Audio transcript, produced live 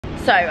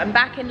So I'm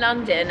back in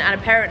London and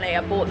apparently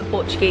I brought the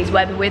Portuguese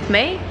weather with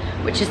me,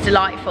 which is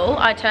delightful.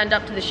 I turned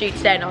up to the shoot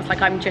today and I was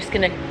like, I'm just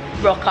gonna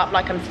rock up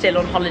like I'm still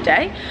on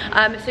holiday.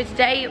 So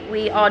today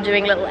we are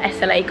doing a little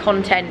SLA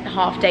content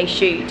half-day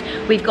shoot.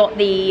 We've got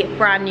the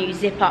brand new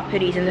zip-up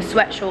hoodies and the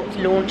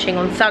sweatshorts launching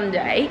on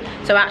Sunday.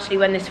 So actually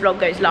when this vlog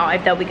goes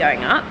live, they'll be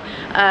going up.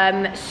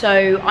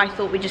 So I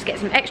thought we'd just get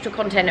some extra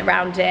content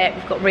around it.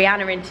 We've got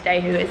Rihanna in today,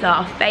 who is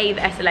our fave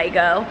SLA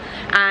girl.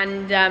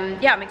 And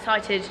yeah, I'm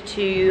excited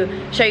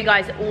to show you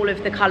guys all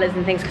of the colours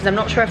and things because I'm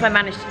not sure if I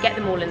managed to get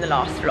them all in the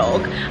last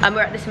vlog. We're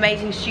at this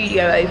amazing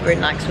studio over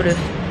in like sort of,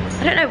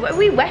 I don't know, are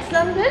we West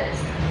London?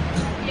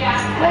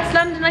 Yeah. West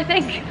London, I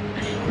think.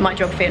 My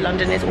geography of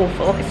London is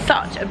awful. It's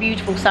such a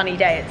beautiful sunny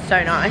day, it's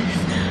so nice.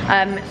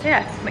 So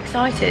yeah, I'm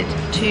excited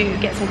to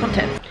get some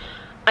content.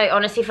 I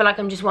honestly feel like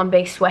I'm just one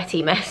big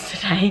sweaty mess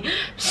today.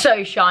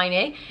 So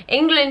shiny.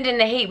 England in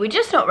the heat, we're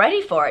just not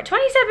ready for it.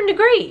 27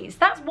 degrees,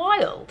 that's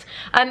wild.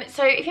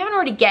 So if you haven't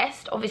already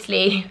guessed,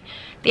 obviously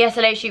the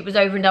SLA shoot was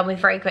over and done with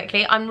very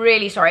quickly. I'm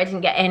really sorry I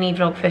didn't get any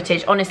vlog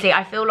footage. Honestly,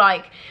 I feel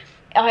like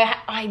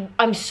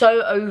I'm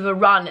so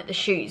overrun at the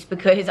shoots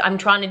because I'm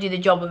trying to do the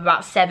job of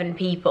about 7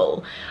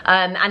 people.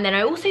 And then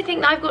I also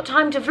think that I've got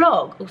time to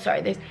vlog. Oh,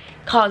 sorry, those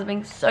cars are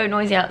being so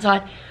noisy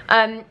outside.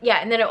 Yeah,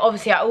 and then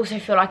obviously I also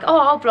feel like, oh,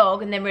 I'll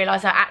vlog, and then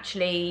realise I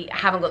actually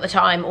haven't got the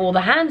time or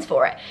the hands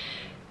for it.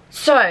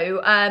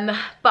 So,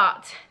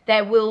 but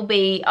there will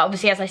be,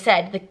 obviously, as I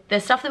said, the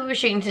stuff that we were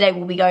shooting today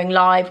will be going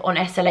live on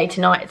SLA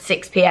tonight at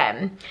 6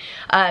 PM,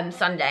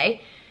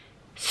 Sunday.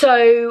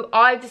 So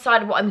I've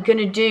decided what I'm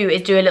gonna do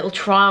is do a little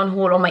try on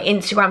haul on my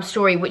Instagram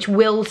story, which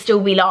will still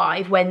be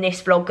live when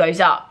this vlog goes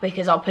up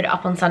because I'll put it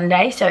up on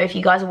Sunday. So if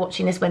you guys are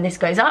watching this when this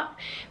goes up,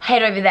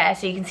 head over there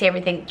so you can see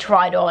everything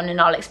tried on,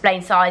 and I'll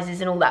explain sizes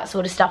and all that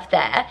sort of stuff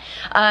there.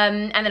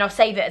 And then I'll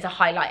save it as a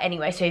highlight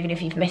anyway, so even if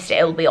you've missed it,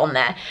 it'll be on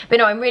there. But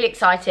no, I'm really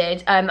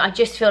excited. I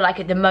just feel like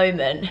at the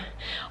moment,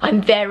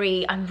 I'm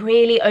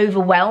really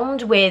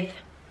overwhelmed with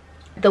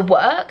the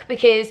work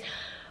because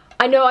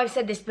I know I've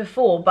said this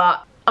before,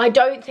 but I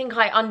don't think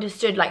I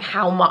understood like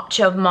how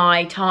much of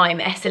my time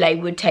SLA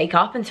would take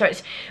up, and so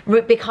it's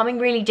becoming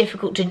really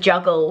difficult to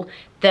juggle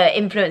the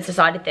influencer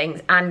side of things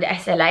and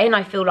SLA. And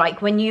I feel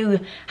like when you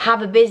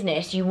have a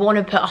business, you want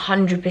to put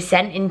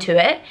 100% into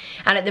it,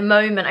 and at the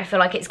moment I feel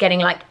like it's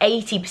getting like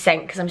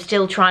 80% because I'm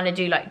still trying to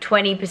do like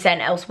 20%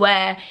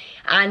 elsewhere.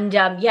 And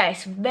yeah,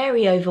 it's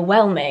very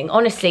overwhelming.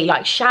 Honestly,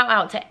 like shout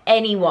out to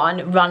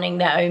anyone running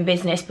their own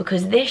business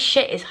because this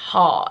shit is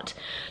hard.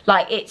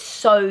 Like it's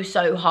so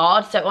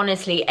hard. So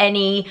honestly,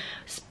 any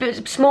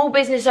small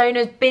business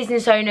owners,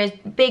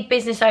 big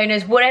business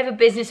owners, whatever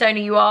business owner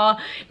you are,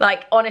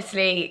 like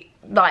honestly,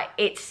 like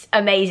it's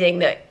amazing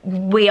that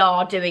we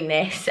are doing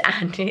this,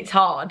 and it's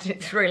hard,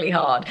 it's really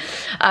hard.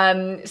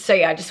 So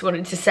yeah, I just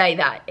wanted to say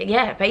that,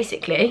 yeah,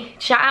 basically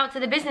shout out to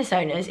the business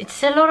owners.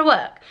 It's a lot of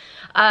work.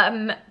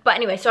 But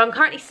anyway, so I'm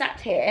currently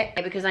sat here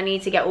because I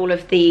need to get all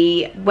of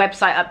the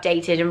website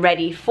updated and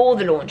ready for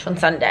the launch on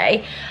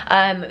Sunday,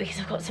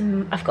 because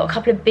I've got a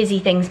couple of busy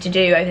things to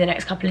do over the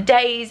next couple of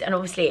days, and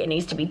obviously it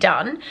needs to be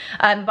done.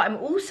 But I'm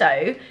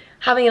also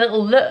having a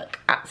little look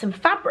at some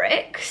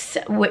fabrics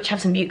which have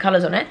some beaut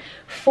colours on it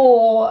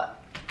for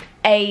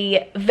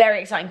a very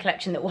exciting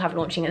collection that we'll have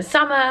launching in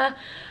summer.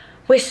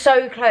 We're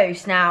so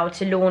close now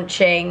to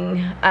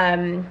launching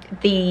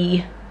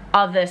the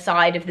other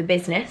side of the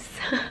business.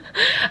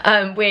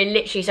 We're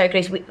literally so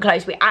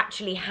close. We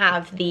actually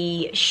have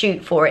the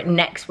shoot for it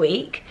next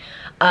week,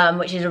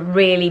 which is a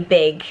really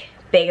big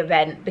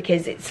event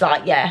because it's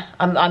like, yeah,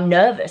 I'm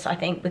nervous, I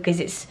think, because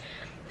it's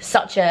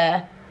such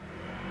a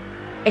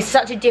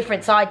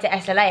different side to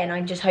SLA, and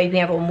I'm just hoping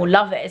everyone will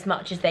love it as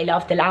much as they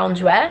love the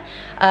loungewear.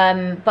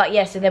 But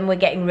yeah, so then we're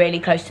getting really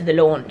close to the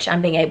launch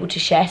and being able to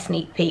share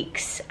sneak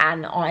peeks,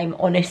 and I'm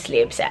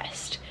honestly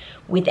obsessed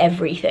with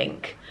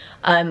everything.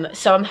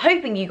 So I'm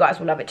hoping you guys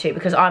will love it too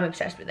because I'm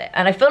obsessed with it,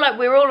 and I feel like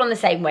we're all on the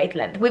same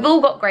wavelength. We've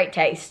all got great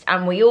taste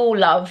and we all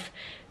love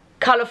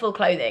colourful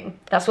clothing.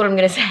 That's what I'm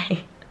gonna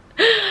say.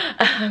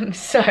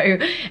 So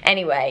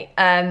anyway,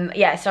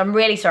 yeah, so I'm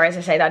really sorry, as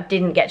I say, that I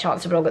didn't get a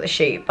chance to vlog at the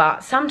shoot,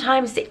 but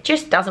sometimes it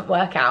just doesn't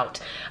work out.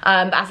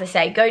 But as I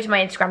say, go to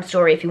my Instagram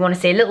story if you want to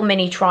see a little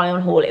mini try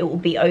on haul. It will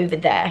be over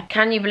there.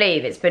 Can you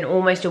believe it's been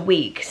almost a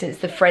week since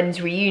the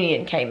Friends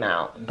reunion came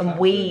out, and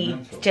we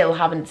still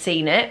haven't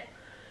seen it?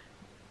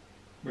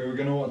 We were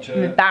going to watch it.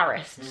 I'm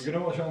embarrassed. We were going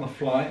to watch it on the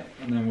flight,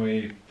 and then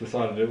we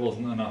decided it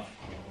wasn't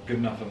good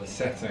enough of a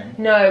setting.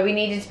 No, we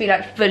needed to be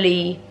like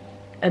fully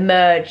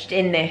immersed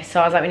in this, so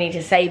I was like, we need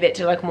to save it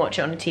till I can watch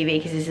it on the TV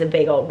because this is a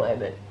big old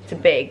moment. It's a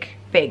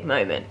big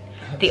moment.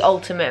 The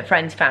ultimate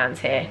Friends fans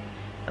here,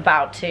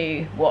 about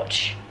to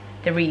watch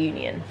the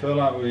reunion. I feel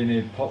like we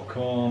need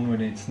popcorn, we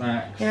need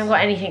snacks. We haven't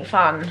got anything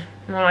fun.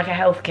 I'm on like a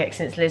health kick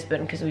since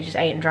Lisbon because we just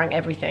ate and drank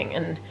everything,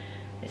 and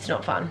it's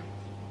not fun.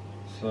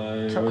 So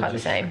it's not quite the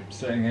same.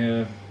 Sitting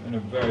here in a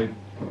very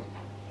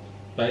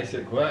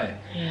basic way.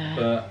 Yeah.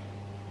 But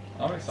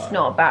I'm excited. It's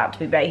not bad to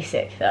be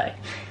basic though.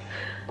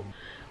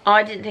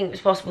 I didn't think it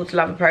was possible to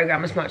love a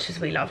programme as much as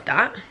we loved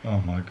that. Oh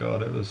my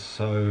god, it was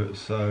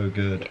so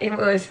good. It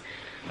was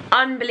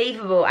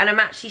unbelievable, and I'm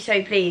actually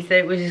so pleased that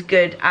it was as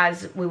good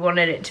as we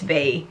wanted it to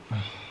be.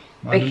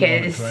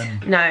 Because,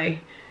 no.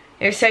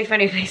 It was so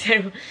funny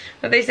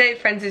they say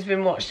Friends has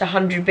been watched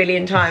 100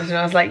 billion times, and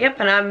I was like, yep,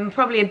 and I'm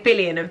probably 1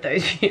 billion of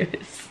those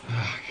viewers.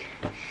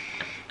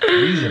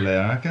 Easily,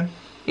 I reckon.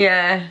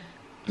 Yeah,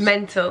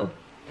 mental.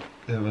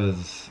 It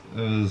was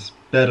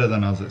better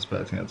than I was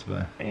expecting it to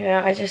be.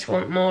 Yeah, I just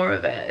want more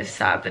of it. It's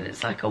sad that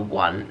it's like a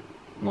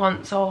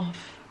once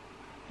off,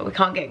 but we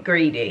can't get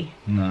greedy.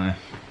 No,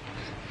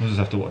 we'll just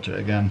have to watch it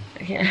again.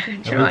 Yeah,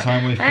 every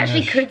time we finish, I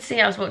actually could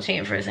see us watching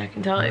it for a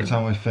second time. Every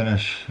time we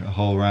finish a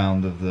whole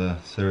round of the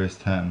Series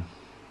 10,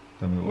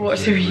 then we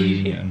watch the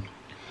reunion.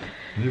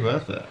 It'd be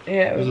worth it.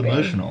 Yeah, it was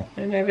emotional.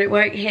 I know, but it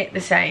won't hit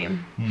the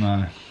same.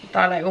 No.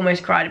 I like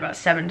almost cried about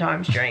 7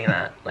 times during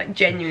that. Like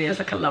genuinely, it was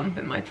like a lump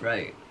in my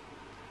throat.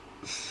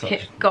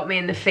 Got me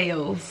in the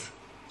feels.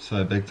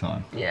 So big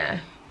time.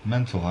 Yeah.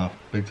 Mental how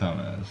big time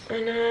it is.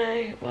 I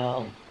know.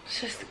 Well,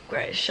 it's just the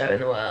greatest show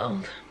in the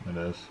world. It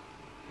is.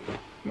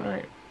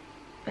 Right.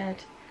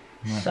 Bed.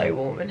 Right. So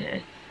warm in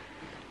here.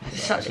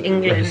 It's such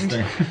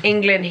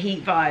England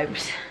heat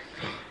vibes.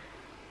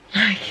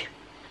 Like.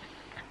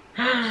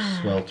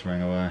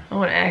 Sweltering away. I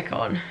want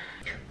aircon.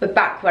 We're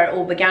back where it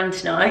all began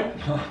tonight.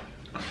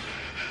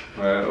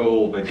 Where it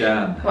all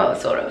began. Well,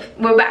 sort of.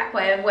 We're back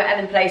where we're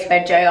at the place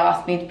where Joe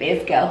asked me to be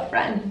his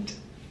girlfriend.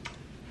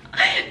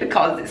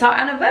 Because it's our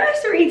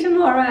anniversary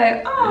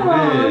tomorrow.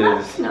 Oh,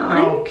 that's nice.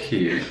 How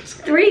cute.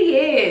 3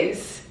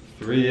 years.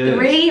 3 years.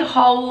 3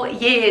 whole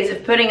years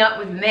of putting up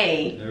with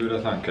me. Who would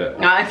have thunk it?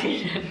 No, I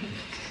didn't.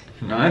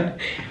 No?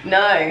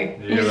 No.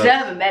 You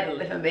deserve a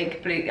medal if I'm being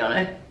completely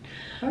honest.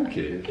 Thank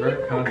you.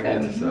 Very kind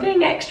of you to say. I'm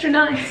being extra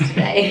nice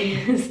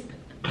today.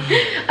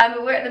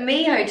 We're at the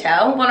Me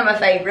Hotel, one of my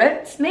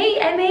favourites. Me,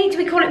 Emmy, do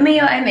we call it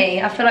Me or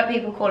Emmy? I feel like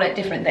people call it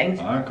different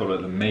things. I call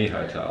it the Me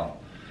Hotel.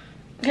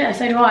 Yeah,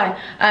 so do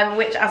I.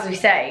 Which, as we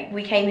say,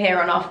 we came here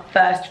on our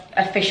first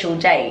official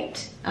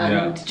date,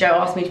 and Joe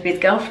asked me to be his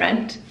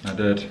girlfriend. I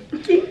did.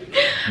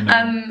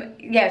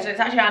 Yeah, so it's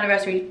actually our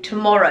anniversary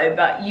tomorrow,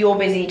 but you're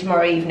busy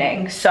tomorrow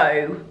evening,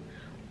 so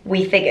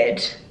we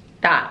figured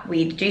that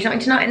we'd do something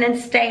tonight and then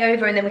stay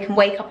over, and then we can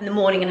wake up in the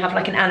morning and have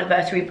like an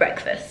anniversary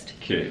breakfast.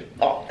 Cute.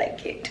 Oh, they're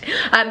cute.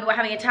 We're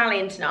having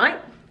Italian tonight,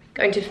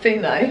 going to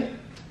Fumo,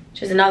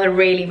 which is another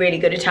really, really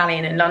good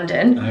Italian in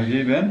London. Have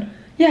you been?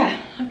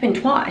 Yeah, I've been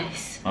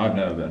twice. I've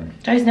never been.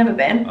 Joe's never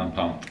been. I'm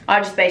pumped.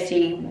 I just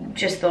basically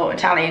thought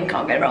Italian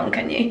can't go wrong,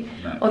 can you?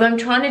 No. Although I'm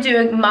trying to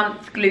do a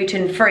month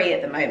gluten-free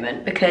at the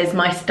moment because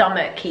my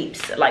stomach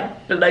keeps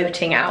like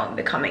bloating out and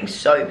becoming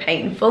so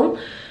painful.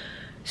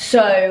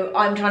 So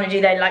I'm trying to do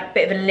that like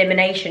bit of an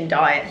elimination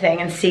diet thing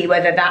and see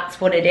whether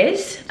that's what it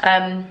is.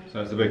 So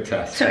it's a big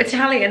test. So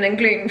Italian and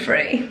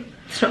gluten-free.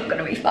 It's not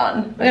gonna be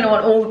fun. I'm gonna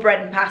want all the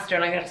bread and pasta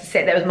and I'm gonna have to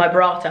sit there with my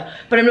burrata.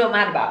 But I'm not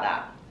mad about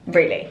that,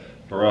 really.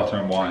 Burrata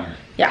and wine.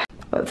 Yeah.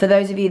 But for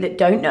those of you that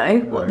don't know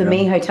what the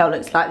Me Hotel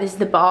looks like, this is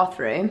the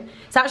bathroom.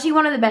 It's actually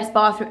one of the best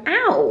bathrooms.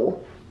 Ow!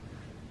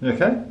 You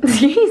okay?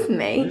 Excuse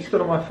me. You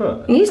stood on my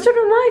foot. You stood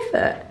on my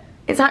foot.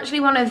 It's actually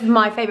one of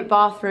my favourite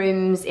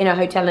bathrooms in a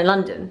hotel in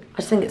London. I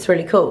just think it's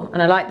really cool.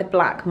 And I like the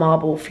black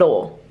marble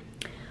floor.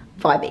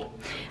 Vibey.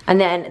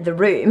 And then the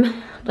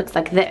room looks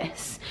like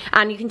this.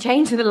 And you can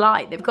change the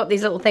light. They've got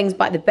these little things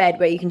by the bed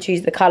where you can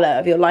choose the colour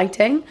of your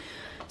lighting.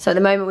 So at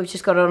the moment we've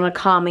just got it on a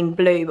calming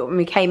blue, but when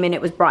we came in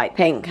it was bright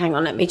pink. Hang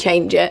on, let me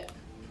change it.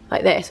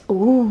 Like this.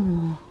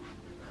 Ooh.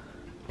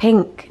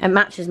 Pink. It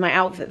matches my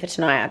outfit for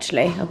tonight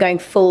actually. I'm going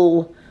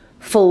full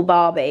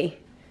Barbie.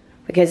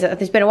 Because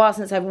there's been a while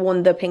since I've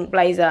worn the pink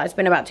blazer. It's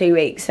been about 2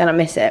 weeks and I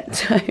miss it.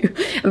 So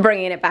I'm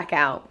bringing it back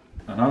out.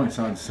 And I'm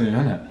excited to see you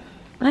in it.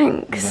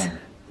 Thanks.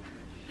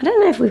 I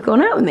don't know if we've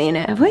gone out with me in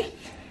it, have we?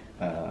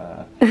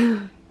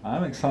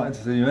 I'm excited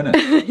to see you in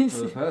it for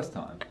the first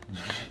time.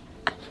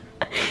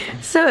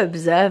 So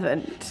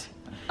observant.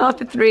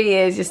 After 3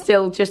 years, you're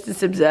still just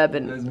as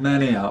observant. There's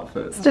many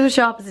outfits. Still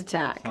sharp as a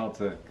tack.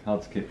 It's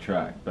hard to keep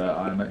track, but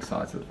I'm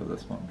excited for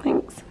this one.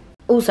 Thanks.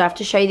 Also, I have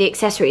to show you the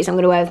accessories I'm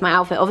going to wear with my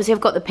outfit. Obviously,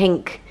 I've got the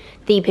pink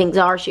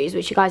Zara shoes,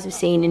 which you guys have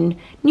seen in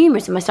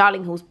numerous of my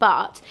styling hauls.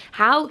 But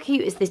how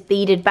cute is this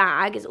beaded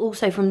bag? It's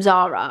also from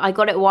Zara. I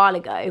got it a while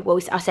ago. Well,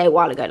 I say a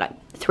while ago, like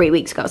 3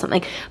 weeks ago or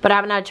something. But I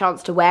haven't had a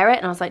chance to wear it.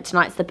 And I was like,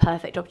 tonight's the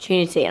perfect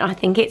opportunity. And I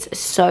think it's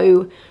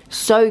so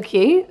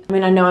cute. I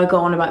mean, I know I go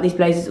on about these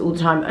blazers all the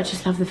time. I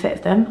just love the fit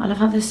of them. I love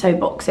how they're so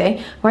boxy.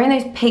 I'm wearing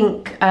those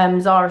pink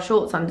Zara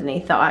shorts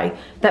underneath that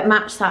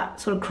match that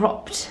sort of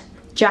cropped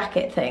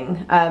jacket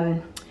thing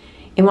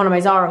in one of my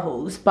Zara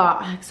hauls, but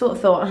I sort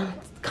of thought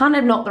kind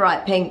of not the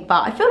right pink,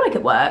 but I feel like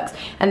it works.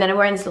 And then I'm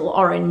wearing this little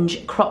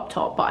orange crop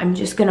top, but I'm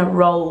just gonna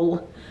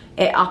roll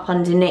it up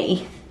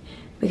underneath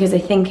because I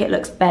think it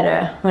looks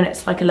better when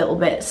it's like a little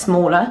bit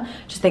smaller.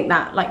 Just think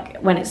that like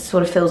when it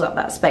sort of fills up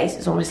that space,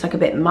 it's almost like a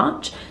bit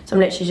much. So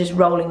I'm literally just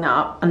rolling that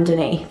up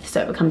underneath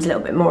so it becomes a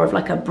little bit more of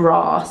like a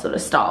bra sort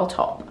of style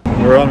top.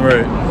 We're en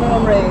route. We're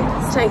en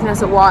route. It's taken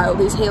us a while.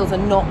 These heels are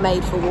not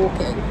made for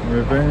walking.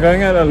 We've been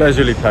going at a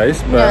leisurely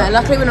pace, but... Yeah,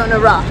 luckily we're not in a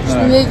rush.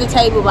 No. We moved the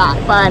table back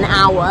by an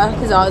hour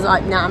because I was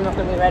like, nah, I'm not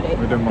going to be ready.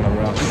 We didn't want to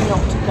rush.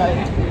 Not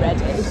going to be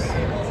ready.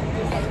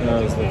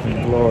 That was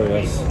looking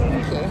glorious.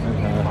 Thank you.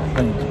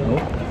 Pink. Oh.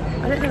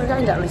 I don't think we're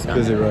going down this one.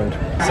 Busy road.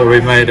 So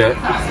we've made it,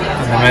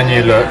 and the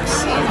menu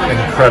looks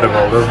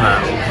incredible, doesn't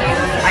it?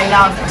 I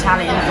love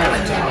Italian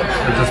food.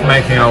 We're just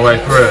making our way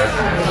through it.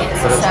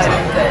 It's so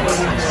good.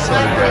 So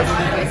good.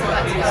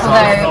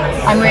 Although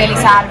I'm really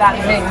sad about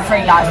the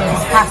gluten-free life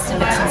because pasta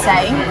looks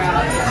insane.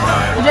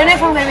 I don't know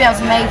if I'm going to be able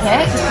to make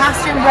it because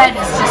pasta and bread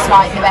is just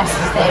like the best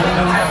thing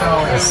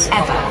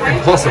ever.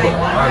 Impossible.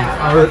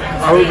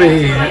 I would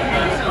be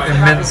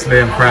immensely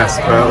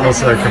impressed, but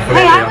also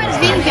completely. Hey, I went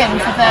vegan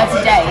for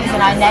 30 days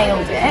and I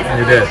nailed it.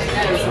 You did.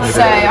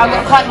 So I've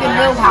got quite good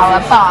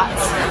willpower, but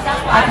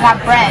I could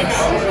have bread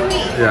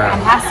and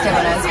pasta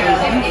when I was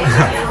vegan.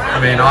 I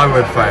mean, I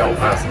would fail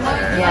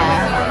personally.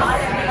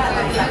 Yeah.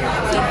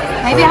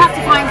 Maybe I have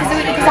to find, because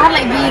I had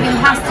like vegan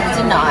pasta,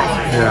 didn't I?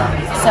 Yeah.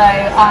 So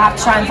I'll have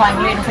to try and find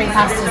gluten-free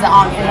pastas that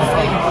aren't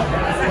awful.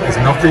 Is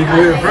gnocchi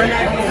gluten-free?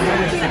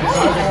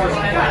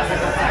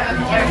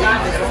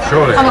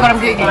 Surely. Oh my god,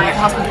 I'm Googling it.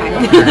 Husband thing.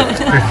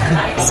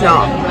 It's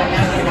not.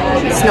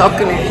 It's not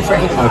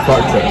gluten-free. I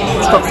fucked it.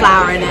 It's got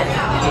flour in it.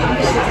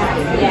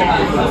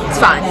 It's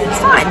fine. It's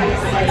fine.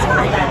 It's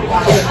fine.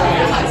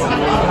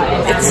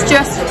 It's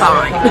just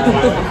fine.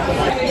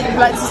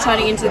 Like this is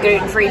turning into the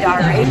gluten-free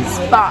diaries,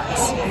 but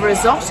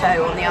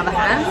risotto on the other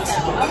hand,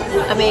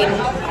 I mean,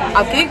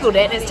 I've googled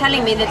it and it's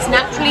telling me that it's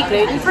naturally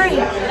gluten-free.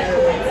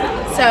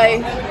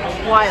 So,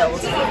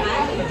 wild.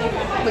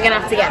 We're gonna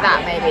have to get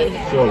that maybe.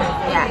 Surely.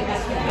 Yeah.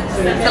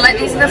 I feel like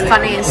these are the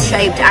funniest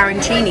shaped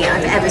arancini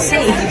I've ever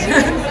seen.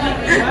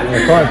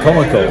 They're quite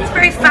comical. It's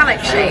very phallic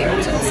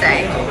shaped, I'd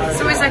say.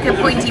 It's always like a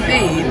pointy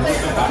boob.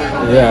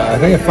 Yeah, I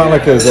think a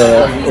phallic is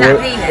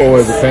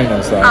always a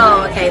penis. Though.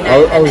 Oh, okay.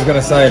 No, I was going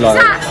to say like...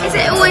 Is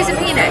it always a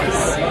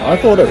penis? I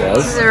thought it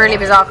was. This is a really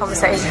bizarre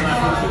conversation.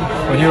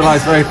 When you were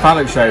like very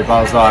phallic shaped,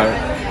 I was like...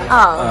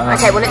 Oh,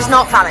 okay, well it's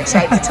not phallic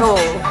shaped at all.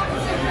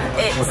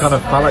 It's... What kind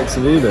of phallics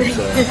have you been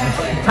to?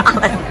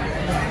 Phallic.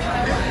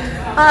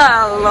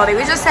 Oh lordy,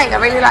 we just saying I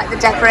really like the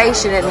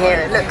decoration in here,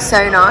 it looks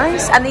so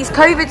nice. And these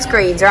COVID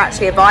screens are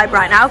actually a vibe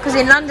right now because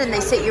in London they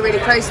sit you really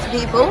close to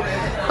people,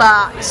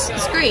 but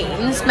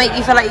screens make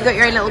you feel like you've got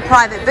your own little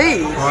private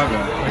booth. Private?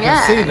 I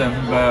can see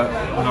them, but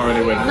not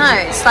really with them. No,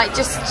 it's like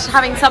just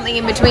having something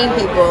in between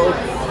people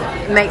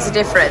makes a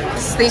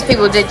difference. These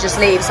people did just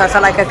leave, so I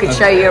felt like I could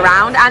show you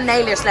around, and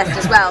Naylor's left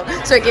as well,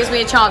 so it gives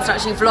me a chance to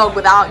actually vlog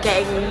without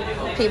getting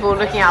people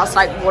looking at us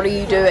like, what are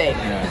you doing?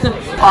 Yeah.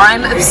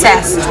 I'm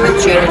obsessed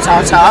with tuna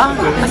tartare.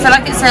 I feel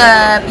like it's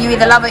you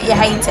either love it or you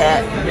hate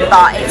it,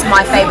 but it's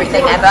my favourite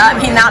thing ever. I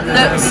mean, that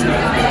looks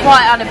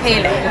quite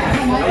unappealing,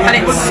 but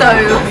it's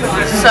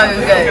so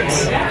good.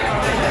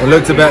 It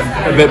looked a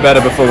bit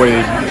better before we...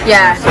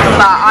 Yeah,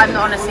 but I'm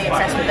honestly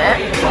obsessed with it.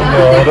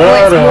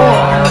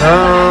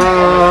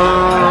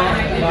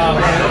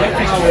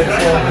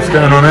 What's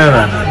going on here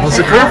then? What's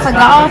it called?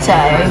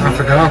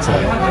 Affogato.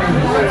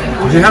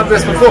 Did you have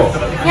this before?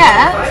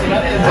 Yeah.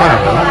 I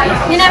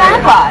haven't. You never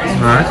had one?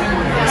 No.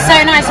 So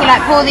nice, you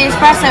like pour the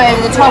espresso over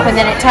the top and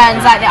then it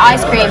turns like the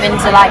ice cream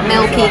into like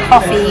milky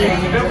coffee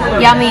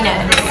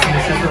yumminess.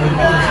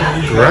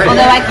 Great.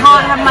 Although I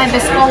can't have my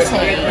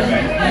biscotti.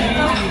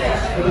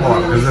 What?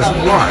 Because it's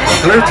what?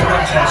 Gluten?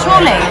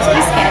 Surely, it's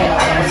biscuit.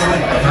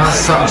 That's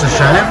such a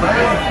shame.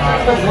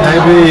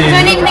 Maybe... I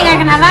don't even think I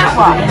can have that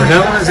one. We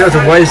don't want it to go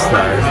to waste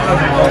though.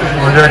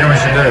 What do you reckon we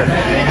should do?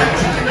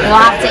 We'll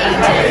have to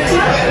eat it.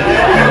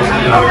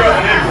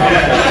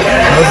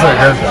 That's not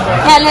good though.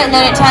 Yeah, look,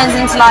 then it turns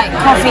into like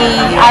coffee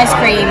ice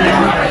cream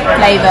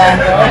flavour.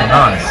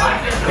 Nice.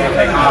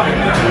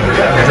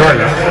 Enjoy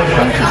that.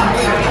 Thank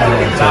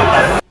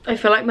you. I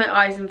feel like my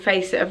eyes and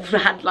face have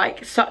had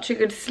like such a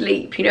good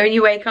sleep. You know, when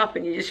you wake up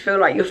and you just feel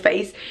like your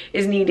face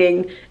is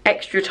needing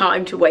extra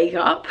time to wake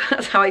up.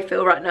 That's how I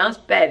feel right now. This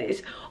bed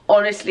is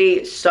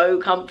honestly so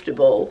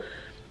comfortable.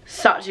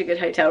 Such a good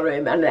hotel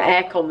room, and the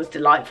aircon was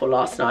delightful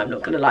last night, I'm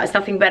not gonna lie. It's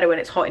nothing better when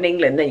it's hot in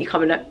England than you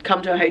come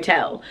to a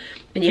hotel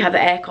and you have the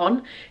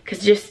aircon, because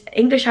just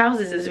English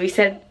houses, as we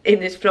said in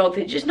this vlog,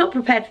 they're just not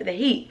prepared for the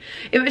heat.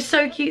 It was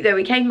so cute though.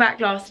 We came back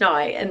last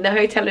night and the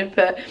hotel had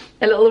put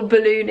a little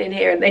balloon in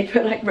here and they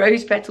put like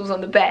rose petals on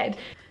the bed.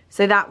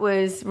 So that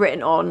was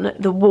written on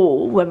the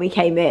wall when we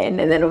came in,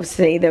 and then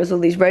obviously there was all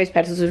these rose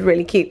petals, it was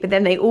really cute. But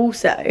then they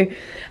also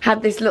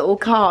had this little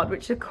card,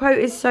 which the quote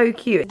is so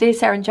cute. Dear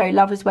Sarah and Joe,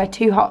 lovers where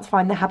two hearts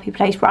find their happy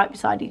place right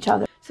beside each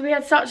other. So we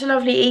had such a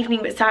lovely evening,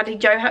 but sadly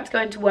Joe had to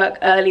go into work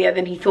earlier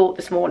than he thought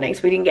this morning,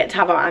 so we didn't get to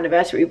have our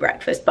anniversary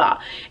breakfast, but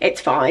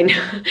it's fine.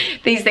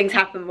 These things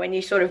happen when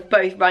you sort of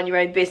both run your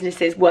own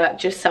businesses. Work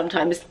just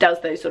sometimes does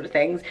those sort of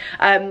things.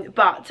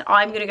 But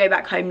I'm going to go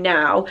back home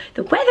now.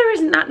 The weather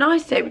isn't that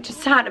nice today, which is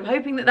sad. I'm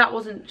hoping that that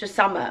wasn't just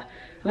summer.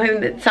 I'm hoping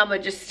that summer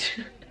just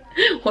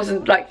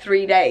wasn't like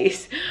 3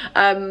 days.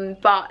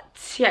 But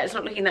yeah, it's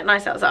not looking that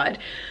nice outside.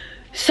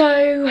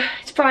 So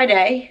it's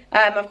Friday.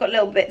 I've got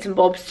little bits and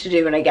bobs to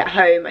do when I get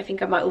home. I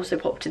think I might also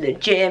pop to the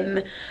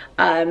gym.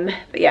 But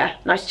yeah,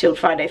 nice chilled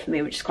Friday for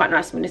me, which is quite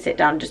nice. I'm going to sit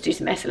down and just do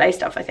some SLA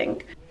stuff, I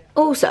think.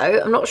 Also,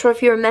 I'm not sure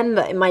if you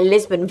remember in my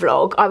Lisbon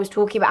vlog, I was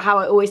talking about how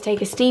I always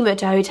take a steamer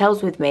to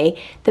hotels with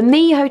me. The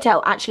Me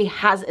Hotel actually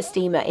has a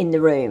steamer in the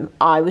room.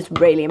 I was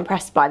really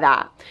impressed by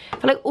that. I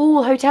feel like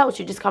all hotels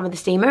should just come with a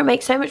steamer. It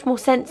makes so much more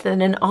sense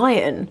than an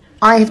iron.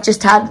 I have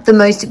just had the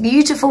most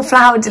beautiful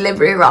flower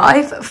delivery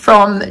arrive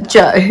from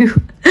Joe.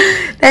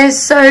 They're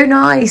so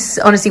nice.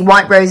 Honestly,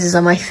 white roses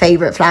are my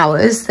favourite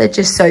flowers. They're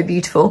just so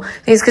beautiful. I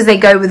think it's because they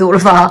go with all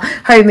of our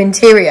home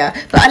interior.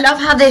 But I love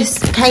how this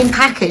came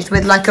packaged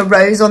with like a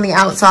rose on the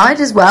outside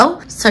as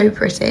well. So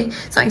pretty.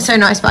 Something so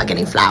nice about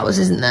getting flowers,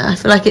 isn't there? I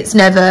feel like it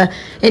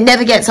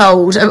never gets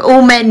old.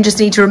 All men just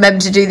need to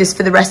remember to do this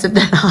for the rest of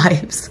their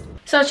lives.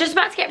 So I was just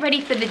about to get ready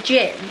for the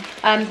gym,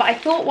 but I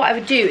thought what I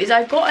would do is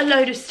I've got a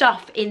load of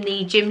stuff in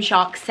the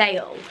Gymshark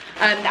sale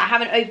that I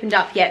haven't opened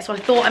up yet, so I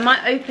thought I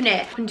might open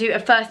it and do a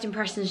first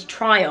impressions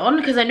try on,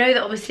 because I know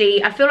that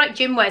obviously I feel like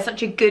gym wear is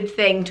such a good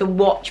thing to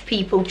watch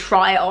people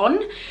try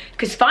on,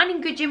 because finding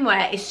good gym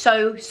wear is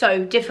so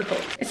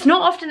difficult. It's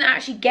not often that I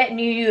actually get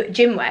new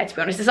gym wear, to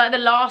be honest. It's like the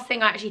last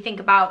thing I actually think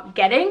about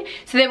getting.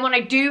 So then when I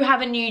do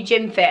have a new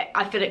gym fit,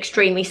 I feel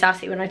extremely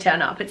sassy when I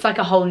turn up. It's like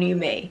a whole new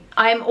me.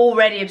 I am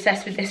already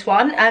obsessed with this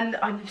one, and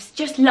I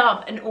just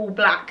love an all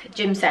black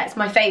gym set. It's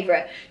my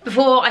favourite.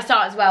 Before I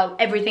start as well,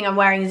 everything I'm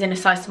wearing is in a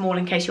size small,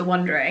 in case you're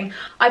wondering.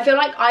 I feel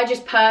like I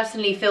just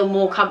personally feel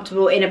more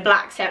comfortable in a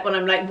black set when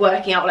I'm like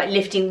working out, like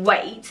lifting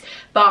weights,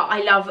 but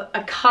I love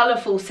a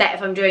colourful set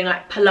if I'm doing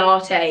like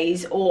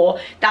Pilates or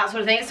that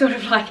sort of thing. It's sort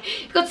of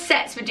like, you've got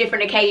sets for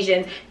different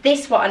occasions.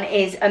 This one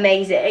is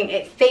amazing.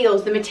 It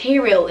feels, the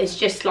material is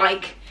just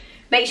like,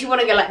 makes you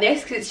want to go like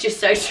this because it's just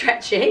so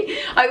stretchy.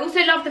 I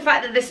also love the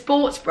fact that the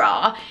sports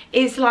bra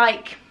is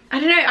like, I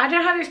don't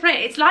know how to explain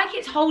it. It's like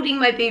it's holding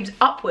my boobs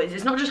upwards.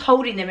 It's not just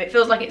holding them, it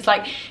feels like it's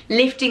like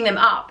lifting them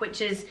up,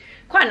 which is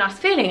quite a nice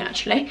feeling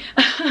actually.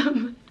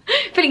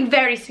 Feeling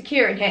very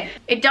secure in here.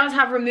 It does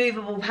have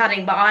removable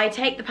padding, but I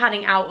take the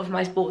padding out of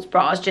my sports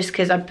bras just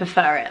because I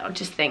prefer it. I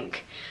just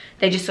think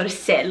they just sort of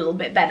sit a little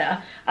bit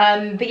better.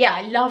 But yeah,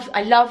 I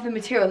love the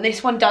material, and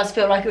this one does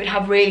feel like it would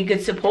have really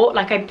good support.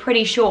 Like, I'm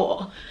pretty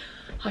sure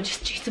I'll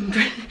just do some,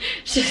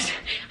 just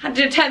had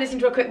to turn this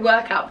into a quick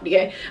workout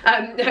video.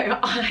 No,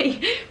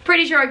 I'm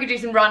pretty sure I could do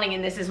some running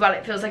in this as well.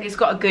 It feels like it's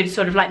got a good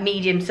sort of like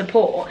medium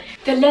support.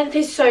 The length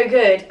is so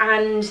good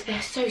and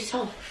they're so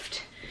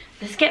soft.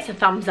 This gets a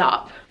thumbs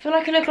up. I feel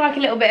like I look like a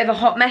little bit of a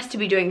hot mess to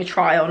be doing the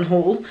try on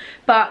haul,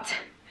 but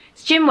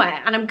it's gym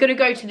wear and I'm gonna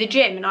go to the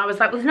gym, and I was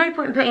like, well, there's no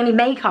point in putting any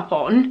makeup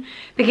on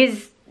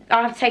because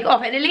I have to take it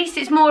off, and at least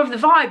it's more of the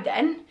vibe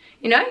then,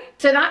 you know?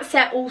 So that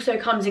set also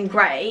comes in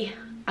grey.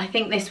 I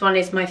think this one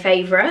is my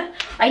favourite.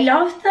 I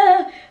love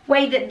the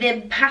way that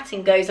the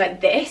pattern goes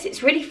like this.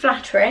 It's really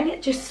flattering.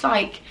 It just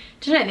like,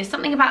 I don't know, there's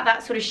something about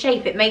that sort of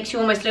shape. It makes you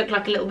almost look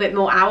like a little bit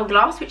more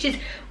hourglass, which is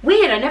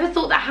weird. I never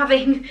thought that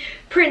having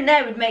print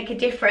there would make a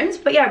difference.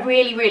 But yeah, I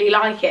really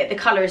like it. The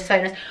colour is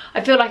so nice. I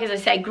feel like, as I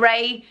say,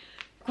 grey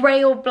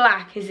or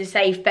black is a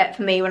safe bet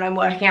for me when I'm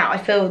working out. I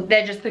feel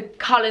they're just the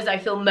colours I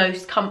feel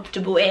most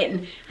comfortable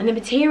in. And the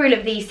material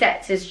of these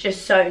sets is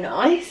just so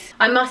nice.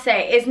 I must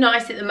say, it's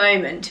nice at the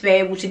moment to be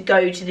able to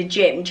go to the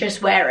gym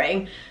just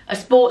wearing a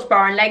sports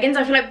bra and leggings.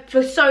 I feel like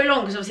for so long,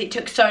 because obviously it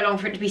took so long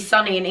for it to be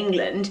sunny in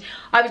England,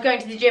 I was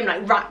going to the gym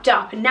like wrapped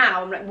up, and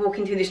now I'm like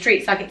walking through the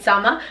streets like it's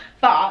summer.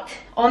 But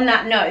on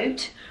that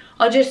note,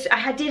 I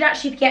did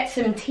actually get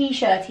some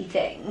t-shirty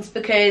things,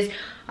 because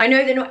I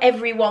know that not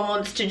everyone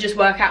wants to just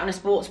work out in a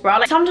sports bra.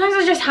 Like, sometimes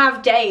I just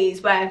have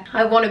days where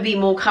I want to be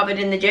more covered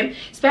in the gym,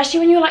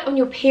 especially when you're like on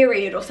your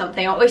period or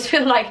something. I always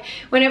feel like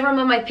whenever I'm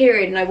on my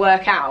period and I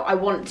work out, I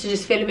want to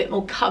just feel a bit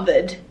more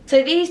covered.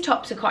 So these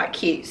tops are quite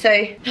cute.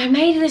 So they're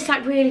made of this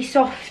like really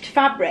soft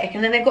fabric,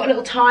 and then they've got a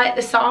little tie at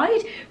the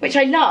side, which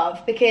I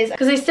love because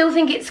I still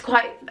think it's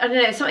quite, I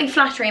don't know, something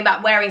flattering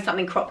about wearing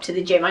something cropped to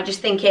the gym. I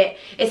just think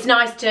it's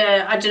nice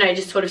to, I don't know,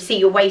 just sort of see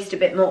your waist a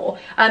bit more.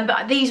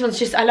 But these ones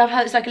just, I love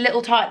how it's like a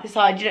little tie at the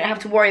side. You don't have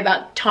to worry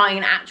about tying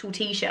an actual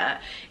t-shirt.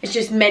 It's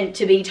just meant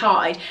to be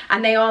tied,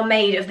 and they are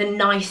made of the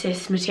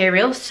nicest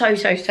material. So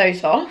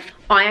soft.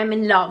 I am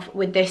in love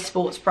with this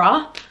sports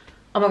bra.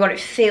 Oh my god, it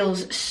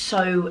feels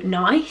so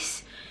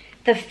nice.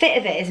 The fit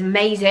of it is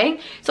amazing.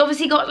 It's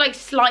obviously got like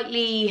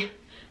slightly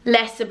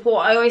less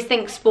support. I always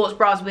think sports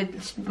bras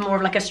with more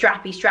of like a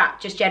strappy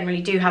strap just generally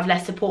do have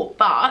less support,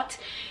 but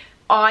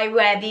I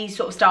wear these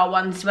sort of style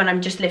ones when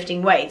I'm just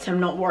lifting weights.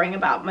 I'm not worrying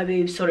about my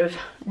boobs sort of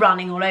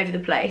running all over the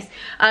place.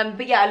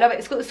 But yeah, I love it.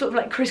 It's got this sort of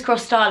like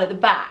crisscross style at the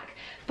back.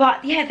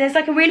 But yeah, there's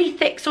like a really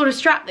thick sort of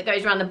strap that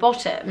goes around the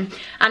bottom,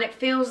 and it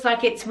feels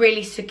like it's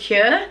really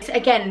secure.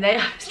 Again,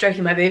 they're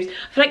stroking my boobs.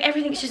 I feel like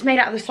everything's just made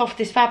out of the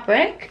softest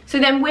fabric. So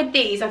then with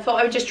these, I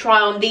thought I would just try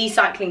on these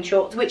cycling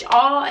shorts, which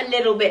are a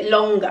little bit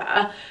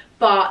longer,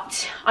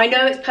 but I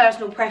know it's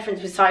personal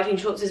preference with cycling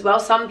shorts as well.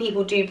 Some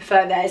people do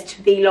prefer theirs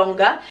to be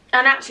longer.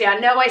 And actually, I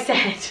know I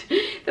said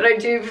that I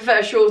do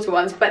prefer shorter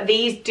ones, but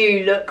these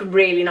do look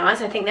really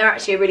nice. I think they're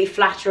actually a really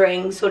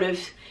flattering sort of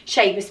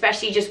shape,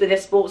 especially just with a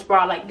sports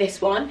bra like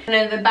this one. And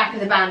then the back of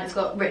the band, it's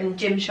got written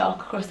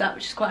Gymshark across that,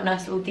 which is quite a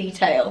nice little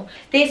detail.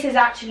 This is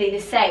actually the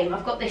same.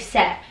 I've got this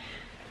set.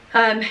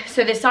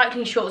 So the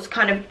cycling shorts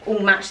kind of all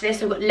match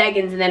this. I've got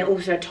leggings and then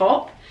also a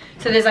top.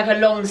 So there's like a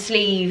long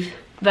sleeve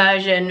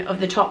version of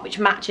the top which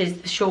matches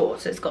the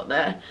shorts. So it's got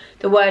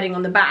the wording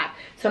on the back.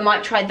 So I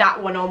might try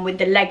that one on with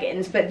the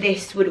leggings, but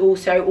this would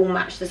also all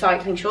match the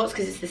cycling shorts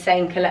because it's the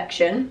same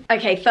collection.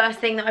 Okay, first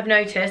thing that I've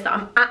noticed that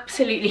I'm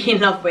absolutely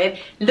in love with,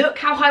 look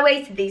how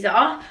high-waisted these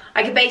are.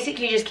 I could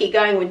basically just keep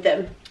going with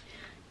them.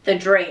 The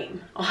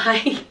dream.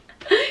 I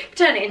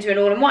turn it into an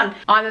all-in-one.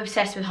 I'm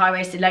obsessed with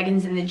high-waisted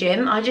leggings in the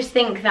gym. I just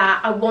think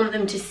that I want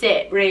them to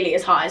sit really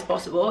as high as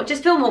possible.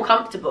 Just feel more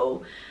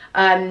comfortable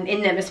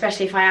in them,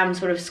 especially if I am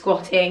sort of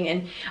squatting.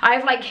 And I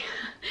have like,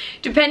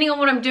 depending on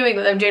what I'm doing,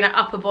 whether I'm doing like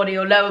upper body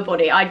or lower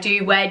body, I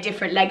do wear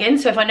different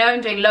leggings. So if I know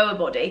I'm doing lower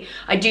body,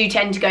 I do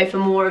tend to go for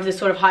more of the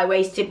sort of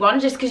high-waisted one,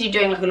 just because you're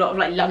doing like a lot of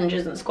like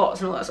lunges and squats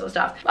and all that sort of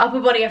stuff.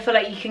 Upper body, I feel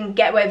like you can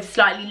get away with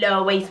slightly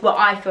lower waist. Well,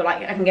 I feel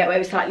like I can get away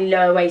with slightly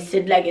lower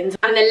waisted leggings.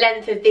 And the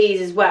length of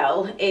these as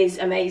well is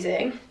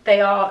amazing.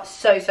 They are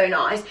so, so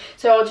nice.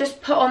 So I'll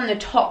just put on the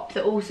top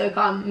that also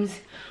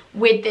comes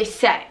with this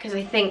set, because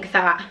I think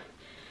that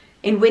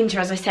in winter,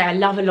 as I say, I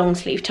love a long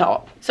sleeve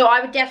top. So I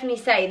would definitely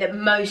say that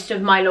most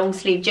of my long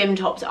sleeve gym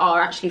tops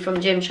are actually from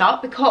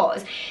Gymshark,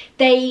 because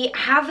they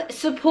have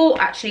support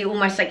actually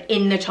almost like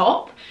in the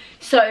top.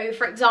 So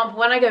for example,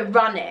 when I go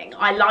running,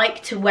 I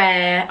like to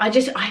wear, I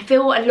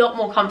feel a lot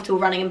more comfortable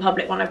running in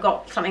public when I've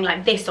got something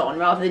like this on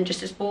rather than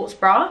just a sports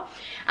bra.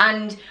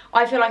 And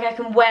I feel like I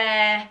can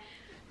wear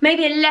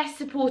maybe a less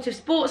supportive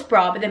sports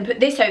bra, but then put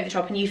this over the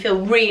top and you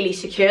feel really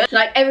secure.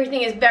 Like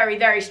everything is very,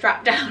 very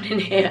strapped down in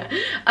here.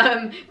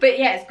 But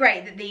yeah, it's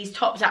great that these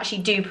tops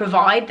actually do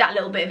provide that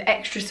little bit of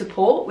extra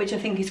support, which I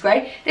think is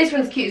great. This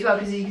one's cute as well,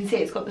 because as you can see,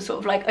 it's got the sort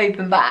of like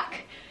open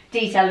back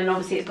detail, and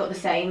obviously it's got the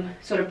same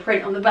sort of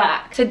print on the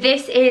back. So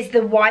this is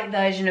the white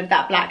version of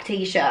that black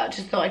t-shirt.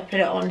 Just thought I'd put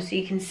it on so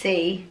you can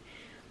see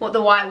what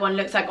the white one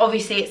looks like.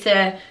 Obviously it's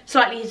a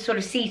slightly sort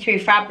of see-through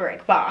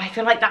fabric, but I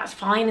feel like that's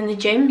fine in the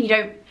gym.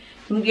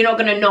 You're not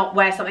gonna not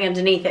wear something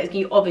underneath it.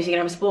 You're obviously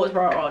gonna have a sports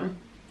bra on.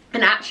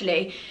 And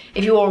actually,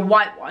 if you wore a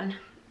white one,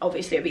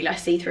 obviously it'd be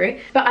less see-through.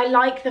 But I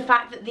like the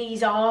fact that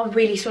these are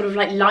really sort of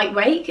like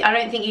lightweight. I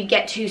don't think you'd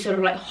get too sort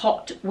of like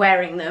hot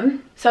wearing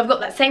them. So I've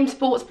got that same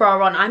sports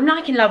bra on. I'm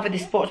like in love with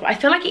this sports bra. I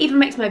feel like it even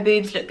makes my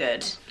boobs look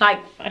good. Like,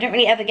 I don't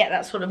really ever get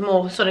that sort of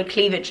more sort of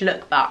cleavage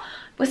look, but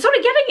we're sort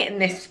of getting it in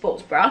this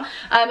sports bra.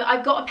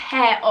 I've got a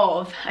pair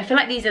of, I feel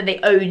like these are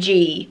the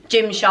OG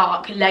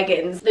Gymshark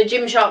leggings. The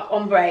Gymshark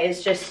ombre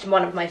is just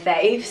one of my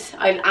faves.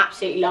 I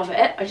absolutely love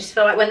it. I just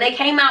feel like when they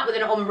came out with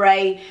an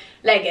ombre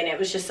legging, it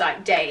was just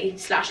like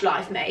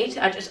day/life made.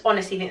 I just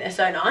honestly think they're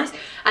so nice.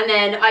 And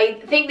then I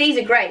think these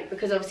are great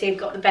because obviously I've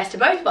got the best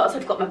of both worlds.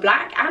 I've got my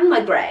black and my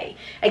grey.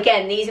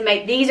 Again, these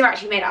are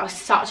actually made out of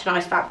such a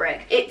nice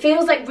fabric. It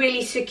feels like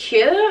really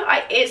secure.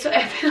 I feel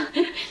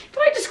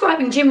like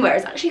describing gym wear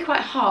is actually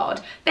quite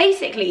hard.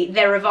 Basically,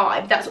 they're a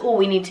vibe. That's all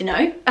we need to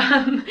know.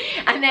 And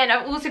then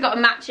I've also got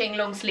a matching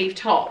long sleeve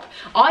top.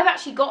 I've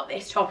actually got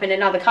this top in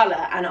another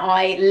colour and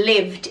I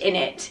lived in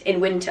it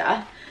in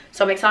winter.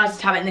 So I'm excited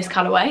to have it in this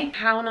colourway.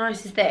 How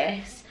nice is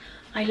this?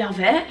 I love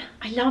it.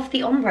 I love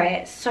the ombre.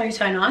 It's so,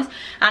 so nice.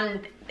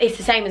 And it's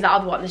the same as the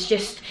other one. There's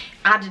just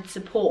added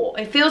support.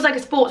 It feels like a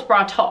sports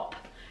bra top.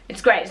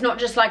 It's great. It's not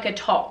just like a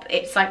top.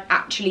 It's like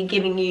actually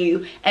giving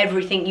you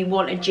everything you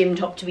want a gym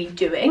top to be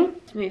doing.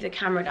 Let's move the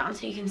camera down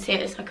so you can see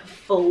it. It's like a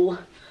full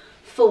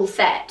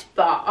set.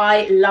 But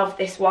I love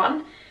this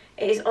one.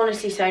 It is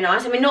honestly so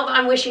nice. I mean, not that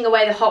I'm wishing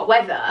away the hot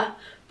weather,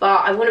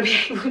 but I want to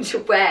be able to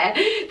wear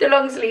the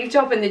long sleeve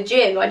top in the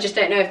gym. I just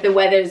don't know if the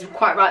weather is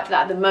quite right for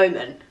that at the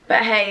moment.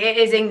 But hey, it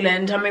is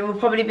England. I mean, we'll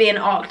probably be in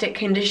Arctic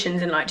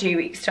conditions in like 2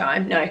 weeks'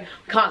 time. No, I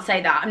can't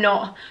say that. I'm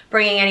not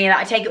bringing any of that.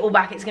 I take it all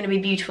back. It's going to be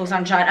beautiful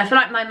sunshine. I feel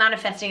like my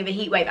manifesting of a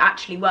heat wave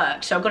actually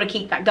worked, so I've got to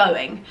keep that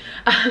going.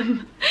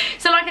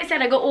 So like I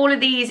said, I got all of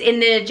these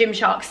in the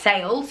Gymshark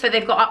sale. So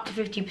they've got up to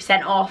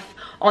 50% off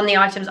on the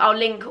items. I'll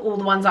link all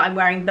the ones that I'm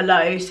wearing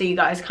below so you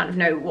guys kind of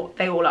know what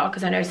they all are,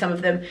 because I know some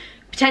of them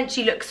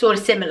potentially look sort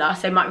of similar,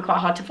 so it might be quite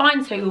hard to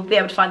find, so you'll be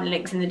able to find the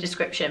links in the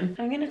description.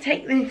 I'm gonna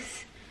take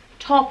this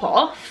top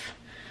off.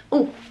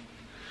 Oh,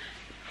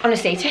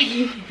 honestly,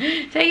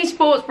 taking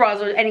sports bras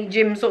or any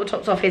gym sort of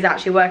tops off is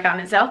actually a workout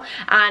in itself.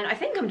 And I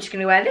think I'm just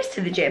gonna wear this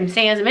to the gym,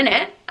 seeing as I'm in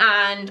it.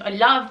 And I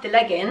love the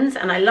leggings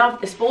and I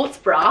love the sports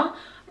bra.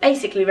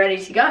 Basically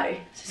ready to go.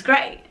 This is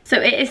great. So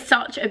it is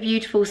such a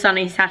beautiful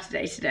sunny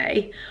Saturday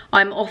today.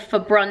 I'm off for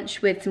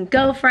brunch with some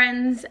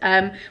girlfriends. We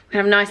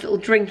have a nice little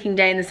drinking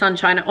day in the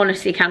sunshine. I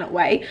honestly cannot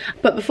wait.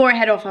 But before I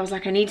head off, I was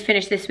like, I need to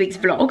finish this week's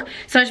vlog.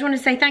 So I just want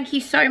to say thank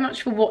you so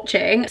much for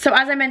watching. So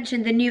as I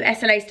mentioned, the new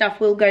SLA stuff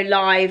will go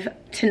live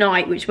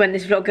tonight, which when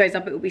this vlog goes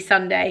up, it will be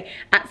Sunday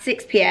at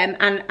 6 p.m.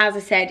 And as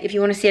I said, if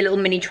you want to see a little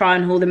mini try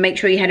on haul, then make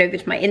sure you head over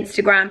to my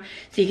Instagram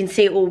so you can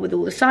see it all with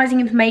all the sizing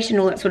information,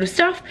 all that sort of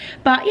stuff.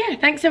 But yeah,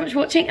 thanks so much for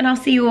watching, and I'll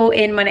see you all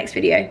in my next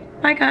video.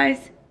 Bye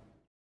guys.